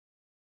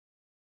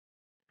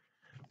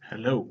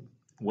Hello,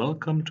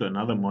 welcome to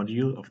another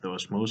module of the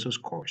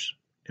OSeMOSYS course.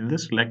 In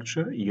this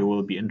lecture, you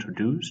will be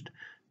introduced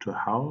to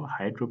how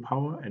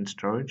hydropower and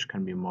storage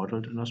can be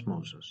modeled in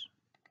OSeMOSYS.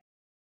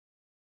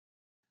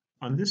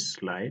 On this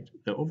slide,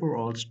 the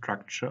overall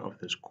structure of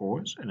this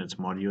course and its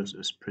modules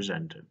is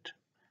presented.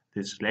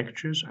 These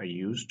lectures are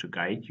used to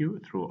guide you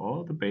through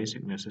all the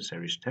basic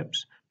necessary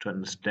steps to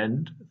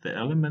understand the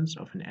elements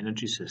of an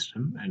energy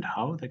system and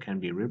how they can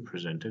be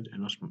represented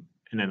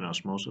in an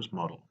OSeMOSYS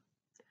model.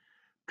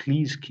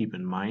 Please keep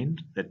in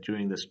mind that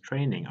during this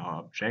training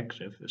our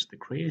objective is the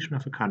creation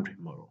of a country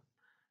model.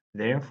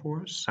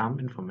 Therefore,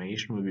 some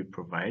information will be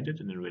provided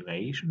in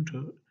relation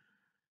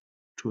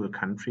to a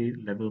country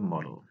level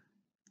model.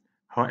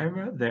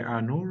 However, there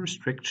are no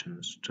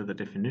restrictions to the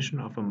definition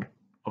of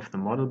the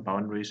model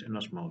boundaries in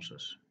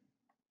OSeMOSYS.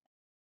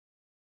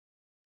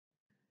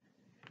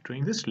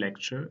 During this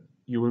lecture,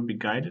 you will be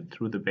guided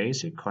through the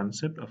basic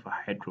concept of a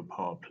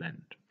hydropower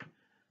plant.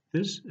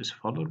 This is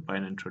followed by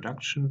an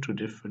introduction to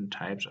different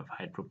types of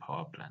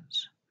hydropower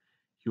plants.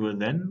 You will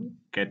then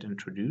get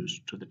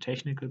introduced to the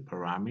technical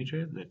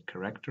parameters that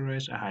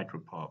characterize a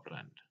hydropower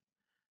plant.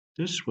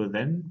 This will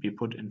then be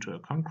put into a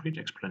concrete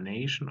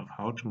explanation of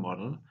how to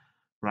model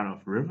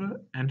run-of-river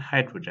and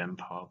hydrodam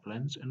power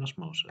plants in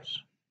OSeMOSYS.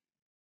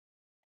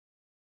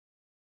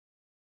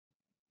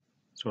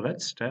 So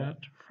let's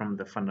start from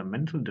the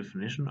fundamental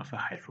definition of a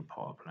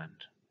hydropower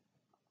plant.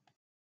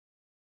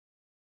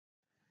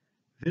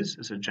 This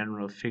is a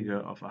general figure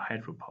of a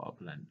hydropower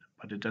plant,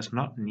 but it does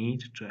not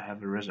need to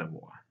have a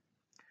reservoir.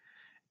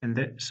 And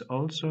there is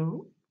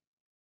also,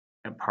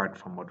 apart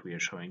from what we are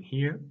showing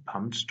here,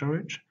 pumped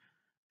storage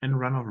and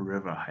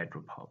run-of-river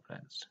hydropower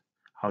plants.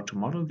 How to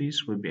model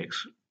these will be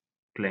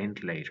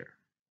explained later.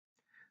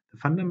 The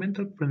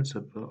fundamental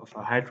principle of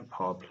a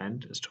hydropower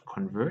plant is to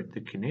convert the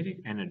kinetic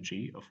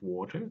energy of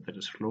water that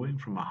is flowing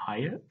from a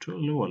higher to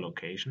a lower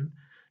location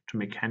to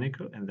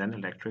mechanical and then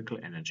electrical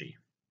energy.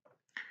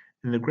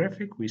 In the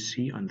graphic we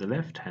see on the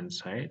left-hand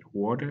side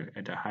water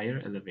at a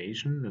higher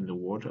elevation than the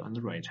water on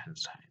the right-hand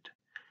side.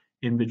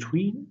 In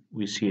between,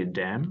 we see a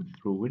dam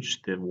through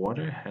which the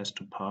water has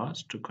to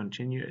pass to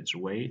continue its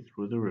way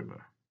through the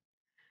river.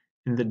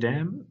 In the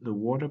dam, the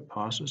water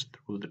passes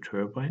through the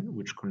turbine,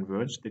 which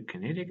converts the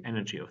kinetic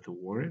energy of the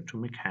water to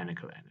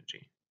mechanical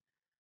energy.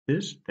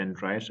 This then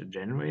drives a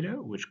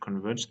generator, which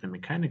converts the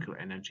mechanical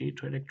energy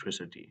to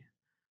electricity.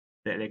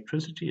 The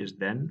electricity is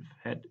then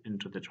fed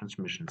into the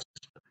transmission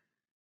system.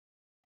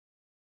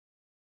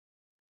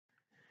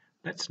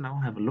 Let's now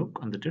have a look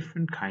on the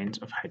different kinds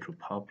of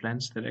hydropower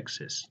plants that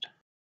exist.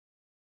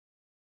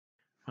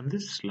 On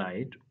this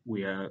slide,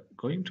 we are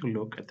going to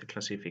look at the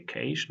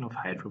classification of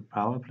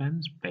hydropower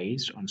plants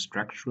based on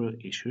structural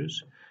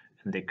issues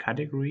and the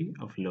category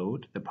of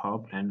load the power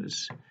plant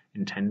is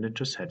intended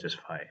to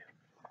satisfy.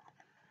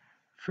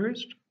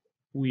 First,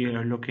 we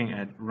are looking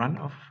at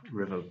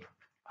run-of-river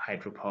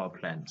hydropower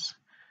plants.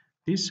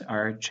 These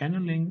are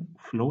channeling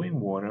flowing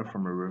water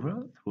from a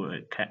river through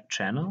a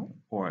channel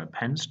or a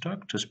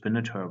penstock to spin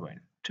a turbine.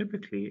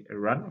 Typically, a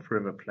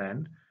run-of-river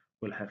plant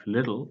will have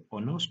little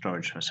or no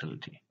storage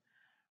facility.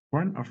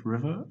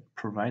 Run-of-river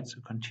provides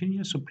a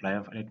continuous supply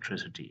of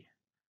electricity,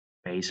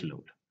 base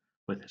load,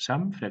 with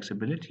some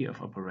flexibility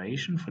of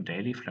operation for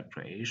daily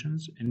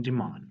fluctuations in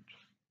demand.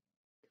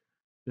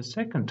 The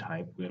second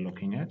type we are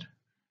looking at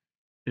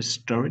is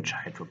storage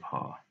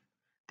hydropower.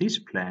 These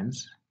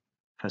plants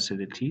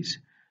facilities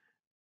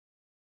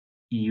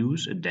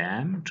use a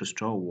dam to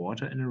store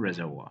water in a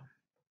reservoir.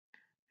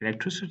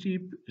 Electricity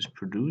is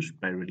produced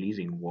by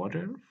releasing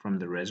water from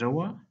the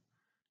reservoir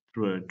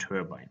through a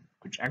turbine,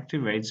 which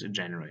activates a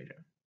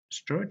generator.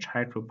 Storage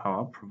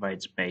hydropower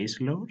provides base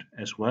load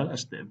as well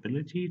as the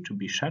ability to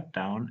be shut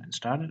down and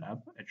started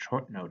up at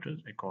short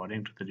notice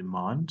according to the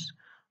demands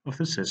of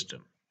the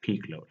system,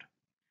 peak load.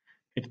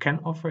 It can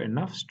offer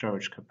enough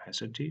storage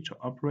capacity to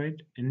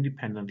operate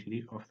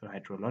independently of the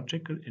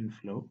hydrological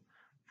inflow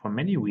for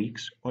many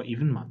weeks or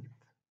even months.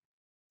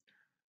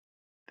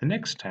 The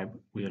next type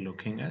we are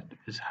looking at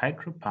is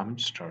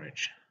hydropumped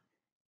storage.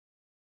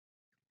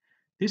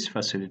 These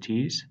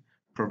facilities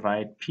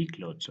provide peak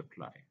load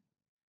supply.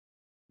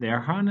 They are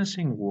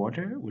harnessing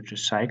water which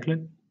is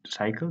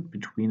cycled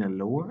between a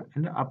lower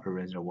and an upper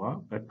reservoir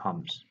by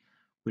pumps,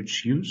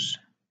 which use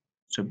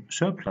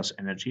surplus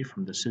energy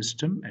from the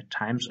system at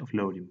times of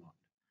low demand.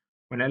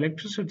 When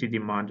electricity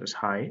demand is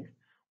high,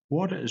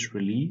 water is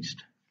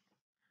released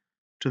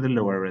to the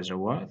lower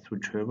reservoir through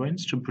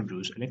turbines to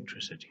produce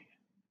electricity.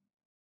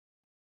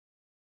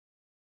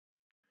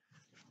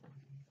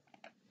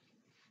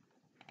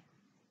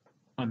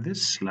 On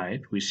this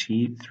slide, we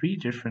see three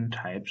different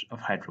types of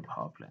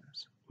hydropower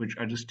plants, which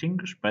are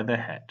distinguished by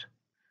their head.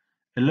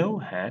 A low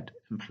head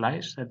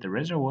implies that the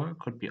reservoir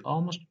could be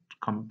almost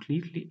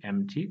completely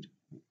emptied,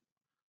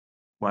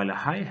 while a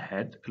high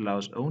head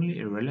allows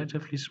only a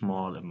relatively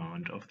small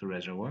amount of the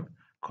reservoir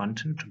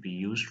content to be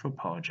used for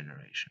power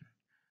generation.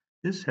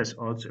 This has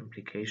also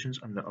implications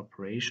on the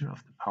operation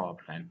of the power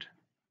plant.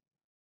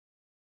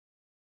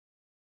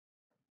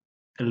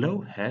 A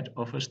low head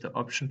offers the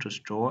option to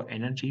store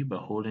energy by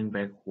holding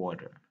back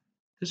water.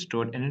 This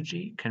stored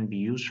energy can be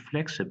used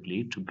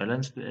flexibly to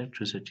balance the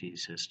electricity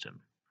system.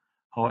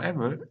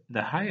 However,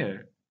 the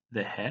higher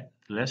the head,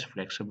 the less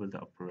flexible the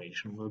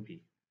operation will be.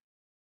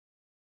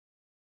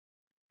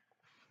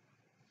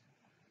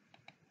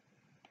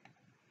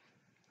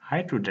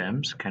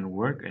 Hydrodams can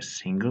work as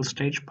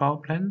single-stage power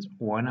plants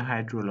or in a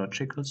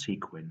hydrological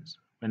sequence,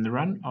 when the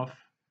runoff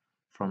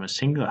from a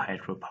single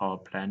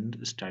hydropower plant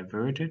is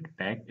diverted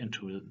back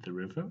into the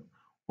river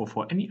or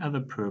for any other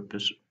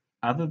purpose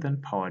other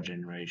than power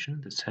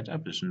generation. The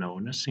setup is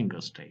known as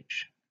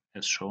single-stage,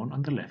 as shown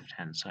on the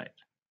left-hand side.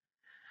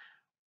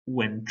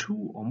 When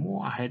two or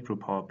more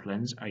hydropower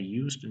plants are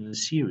used in a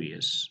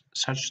series,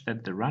 such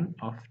that the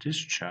runoff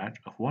discharge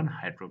of one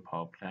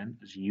hydropower plant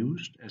is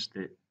used as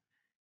the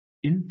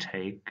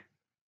intake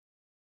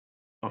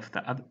of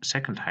the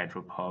second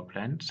hydropower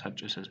plant,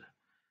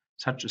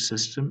 such a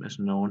system is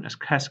known as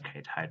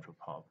cascade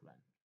hydropower plant.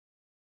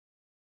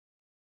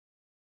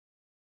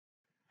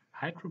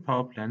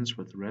 Hydropower plants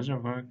with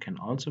reservoir can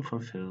also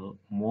fulfill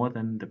more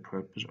than the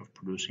purpose of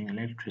producing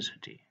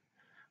electricity,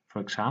 for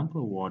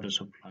example water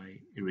supply,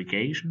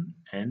 irrigation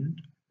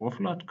and/or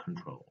flood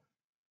control,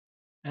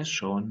 as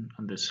shown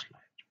on this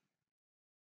slide.